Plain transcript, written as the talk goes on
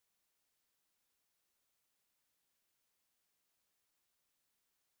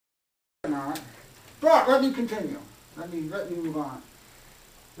But let me continue. Let me move on.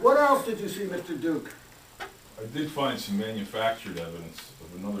 What else did you see, Mr. Duke? I did find some manufactured evidence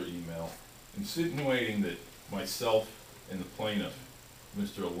of another email insinuating that myself and the plaintiff,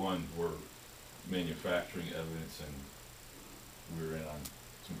 Mr. Lund, were manufacturing evidence and we were in on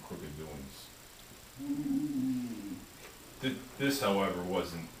some crooked doings. This, however,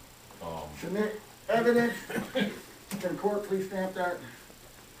 wasn't. Submit evidence. Can court please stamp that?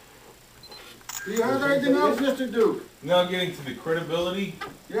 Do you have anything else, Mr. Duke? Now getting to the credibility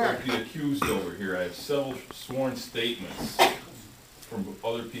Yeah. of the accused over here, I have several sworn statements from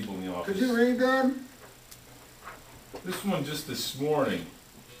other people in the office. Could you read them? This one just this morning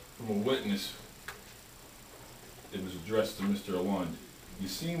from a witness. It was addressed to Mr. Lund. The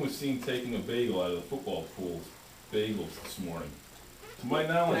scene was seen taking a bagel out of the football pool's bagels this morning. To my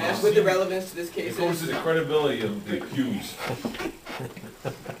knowledge, can I ask what the relevance to this case it goes to is? the credibility of the accused.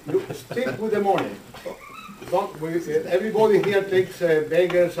 You stick with the morning. Everybody here takes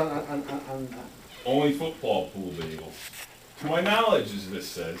bagels and Only football pool bagels. To my knowledge, as this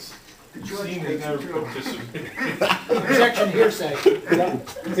says, the scene has never participated. Objection, hearsay. yeah,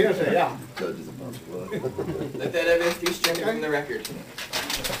 hearsay, yeah. Let that evidence be stricken from the record.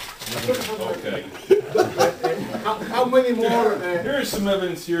 Okay. How many more? Here is some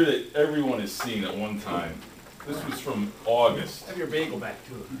evidence here that everyone has seen at one time. This was from August. Have your bagel back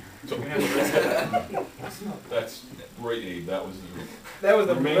too. So, that's great, Abe. That was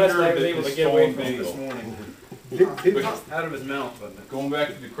The best I was able to get away from this morning. Out of his mouth. Going back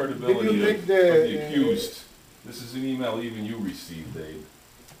to the credibility Did you of make the accused, this is an email even you received, Abe.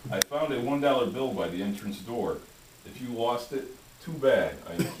 I found a $1 bill by the entrance door. If you lost it, too bad.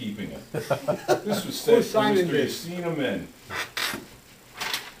 I am keeping it. This was sent to Mr. Yacine Amin.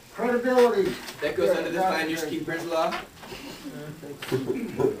 Credibility. That goes under the finders keepers law.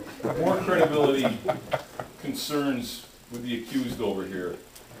 More credibility concerns with the accused over here.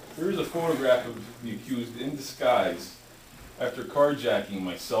 There is a photograph of the accused in disguise after carjacking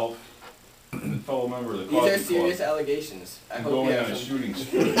myself and a fellow member of the These are coffee serious club allegations. I and hope going you on a have some. shooting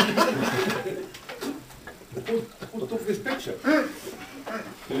spree. Who took this picture?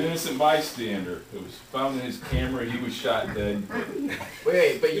 An innocent bystander. It was found in his camera. He was shot dead.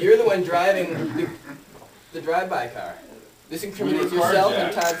 Wait, but you're the one driving the drive-by car. This incriminates yourself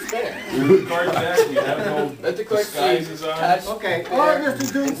and Todd Spinner. Carjacked. You have no Let the court see disguises on. Todd Okay. All right, Spinner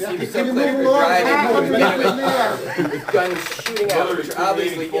Mr. Duke. and Steve Can you Sutcliffe move are along? driving Mr. with guns shooting out, Another which are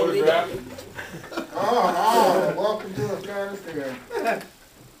obviously incriminating illegal. photograph. Oh, welcome to Afghanistan.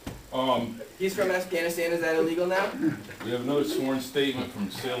 He's from Afghanistan. Is that illegal now? We have another sworn statement from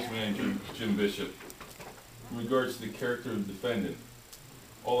sales manager Jim Bishop in regards to the character of the defendant.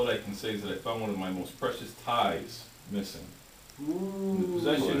 All that I can say is that I found one of my most precious ties missing. In the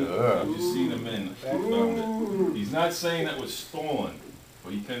possession of Yacine Amin, I found it. He's not saying that was stolen,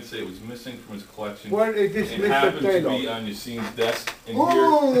 but he can say it was missing from his collection. Where is this It Mr. happened to be Taylor? on Yacine's desk, and Ooh.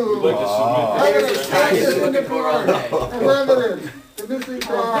 here we'd like to submit There's this. his tie he's been looking for all day. Evidence. The missing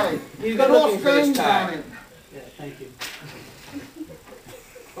tie. He's Got been all looking for this stains on tie. it. Yeah, thank you.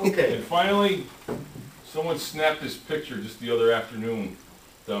 Okay. And finally, someone snapped this picture just the other afternoon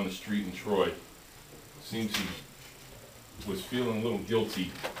down the street in Troy. Seems he was feeling a little guilty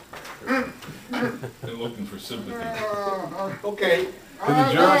and looking for sympathy. Okay. Did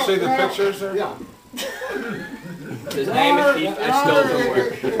the juror see the picture, sir? Yeah. His name is Keith. I stole from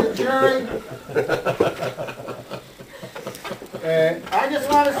work. The jury. I just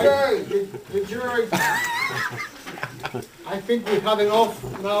want to say, the jury. I think we have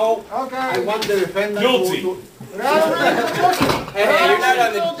enough now. I Okay. want the defendant Guilty. to Hey, you're not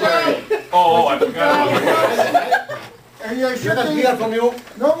on the jury. Oh, I forgot. And you should let us be, hear from you.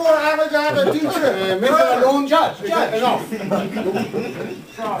 no more abba teacher. Mr. Alone, Judge. Enough.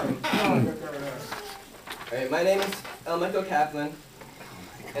 Sorry. Alright, my name is Elmichael Kaplan,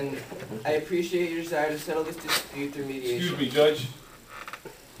 and I appreciate your desire to settle this dispute through mediation. Excuse me, Judge.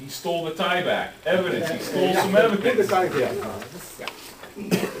 He stole the tie back. Evidence. He stole some Put the evidence. tie here.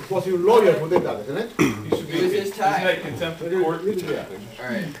 It was your lawyer who did that, isn't it? He should be. It was his Isn't tie. that contempt of court? Leave it there.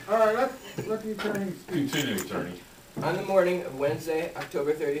 Alright. All right, let the attorney speak. Continue, attorney. On the morning of Wednesday,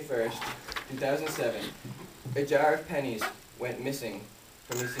 October 31st, 2007, a jar of pennies went missing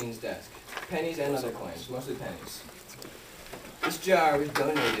from Yacine's desk. Pennies and other coins, mostly pennies. This jar was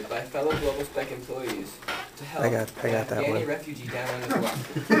donated by fellow Global Spec employees to help I got an that Afghani one. refugee down on the block.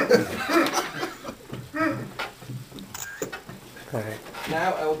 Alright.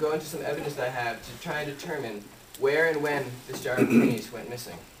 Now I will go into some evidence that I have to try and determine where and when this jar of pennies went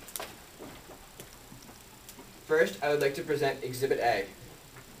missing. First, I would like to present Exhibit A.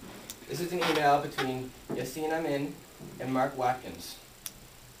 This is an email between Yassine Amin and Mark Watkins.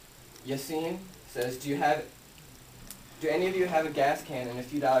 Yassine says, do any of you have a gas can and a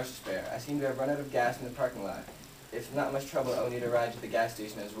few dollars to spare? I seem to have run out of gas in the parking lot. If not much trouble, I will need a ride to the gas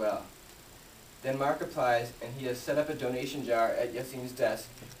station as well. Then Mark replies, and he has set up a donation jar at Yassine's desk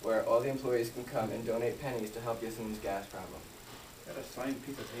where all the employees can come and donate pennies to help Yassine's gas problem. Got a signed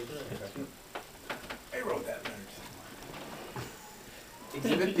piece of paper? I wrote that letter.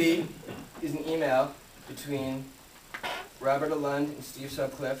 Exhibit B is an email between Robert Alund and Steve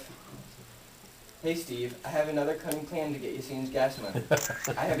Sutcliffe. Hey Steve, I have another cunning plan to get Yassine's gas money.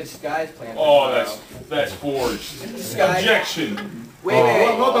 I have a disguise plan. Oh, that's forged. Objection. Wait.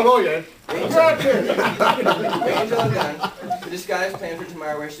 Not a lawyer. Wait until I'm done. The disguise plan for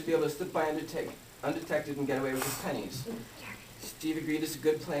tomorrow where I should be able to slip by undetected and get away with his pennies. Steve agreed it's a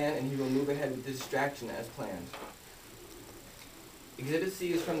good plan and he will move ahead with the distraction as planned. Exhibit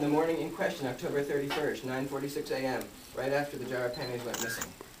C is from the morning in question, October 31st, 9:46 a.m., right after the jar of pennies went missing.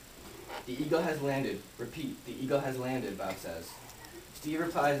 The eagle has landed. Repeat, the eagle has landed, Bob says. Steve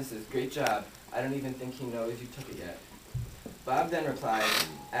replies and says, great job. I don't even think he knows you took it yet. Bob then replies,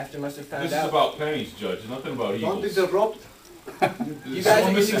 after must have found This out. is about pennies, Judge, nothing about Don't eagles. interrupt. You guys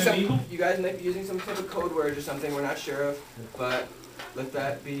are using an eagle? you guys might be using some type of code word or something we're not sure of, but let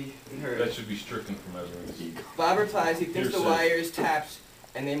that be heard. That should be stricken from evidence. Bob replies he thinks the Hearsay. wire is tapped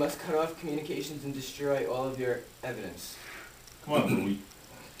and they must cut off communications and destroy all of your evidence. Come on, Louie.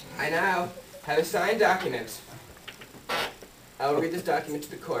 I now have a signed document. I will read this document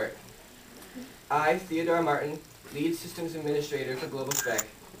to the court. I, Theodore Martin, lead systems administrator for GlobalSpec,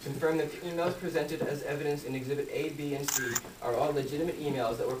 confirm that the emails presented as evidence in Exhibit A, B, and C are all legitimate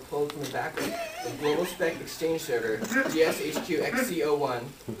emails that were pulled from the backend of GlobalSpec Exchange Server, GSHQ-XC01,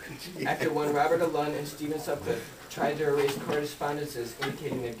 after one Robert Alund and Stephen Sutcliffe tried to erase correspondences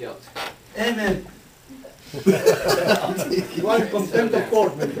indicating their guilt. Amen. You are in contempt of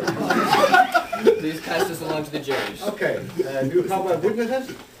court, man. Please pass this along to the judges. Okay, do you have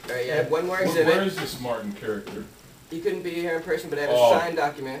witnesses? All right, you have one more Where exhibit. is this Martin character? He couldn't be here in person, but I have a Oh. signed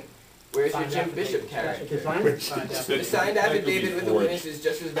document. Where's your Jim Bishop character? Signed? The signed That could be affidavit with the forged. witness is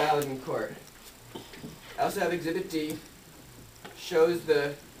just as valid in court. I also have Exhibit D, shows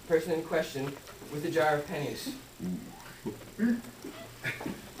the person in question with the jar of pennies.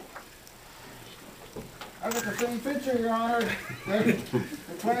 I got the same picture, Your Honor. They're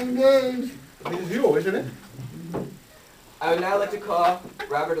playing games. This is you, isn't it? I would now like to call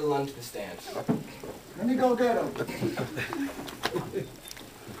Robert Alund to the stand. Let me go get him.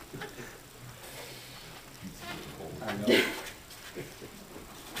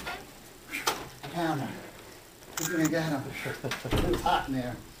 Hammer. Who's gonna get him? It's hot in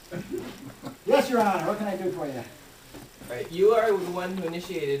there. Yes, Your Honor, what can I do for you? All right, you are the one who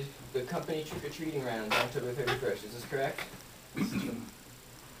initiated the company trick-or-treating round on October 31st, is this correct?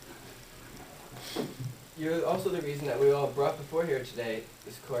 You're also the reason that we all brought before here today,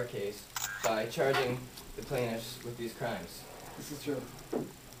 this court case, by charging the plaintiffs with these crimes. This is true.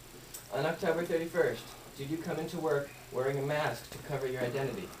 On October 31st, did you come into work wearing a mask to cover your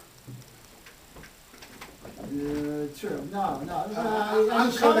identity? True. No.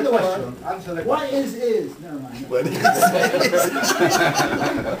 Answer the question. Answer the What question. is? Never mind.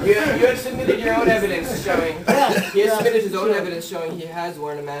 You have submitted your own evidence showing, he has submitted his own sure. evidence showing he has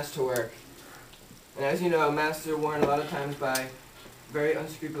worn a mask to work. And as you know, masks are worn a lot of times by very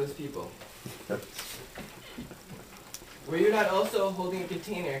unscrupulous people. Were you not also holding a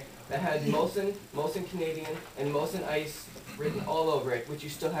container that had Molson Canadian, and Molson Ice written all over it, which you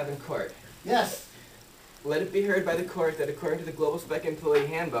still have in court? Yes. Let it be heard by the court that according to the GlobalSpec Employee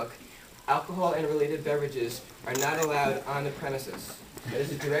Handbook, alcohol and related beverages are not allowed on the premises. That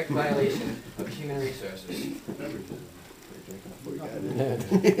is a direct violation of human resources.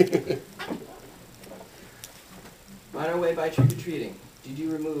 On our way by trick-or-treating, did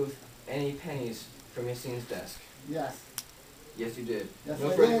you remove any pennies from Yassine's desk? Yes. Yes, you did. Yes,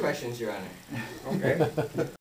 No I further did. questions, Your Honor. Okay.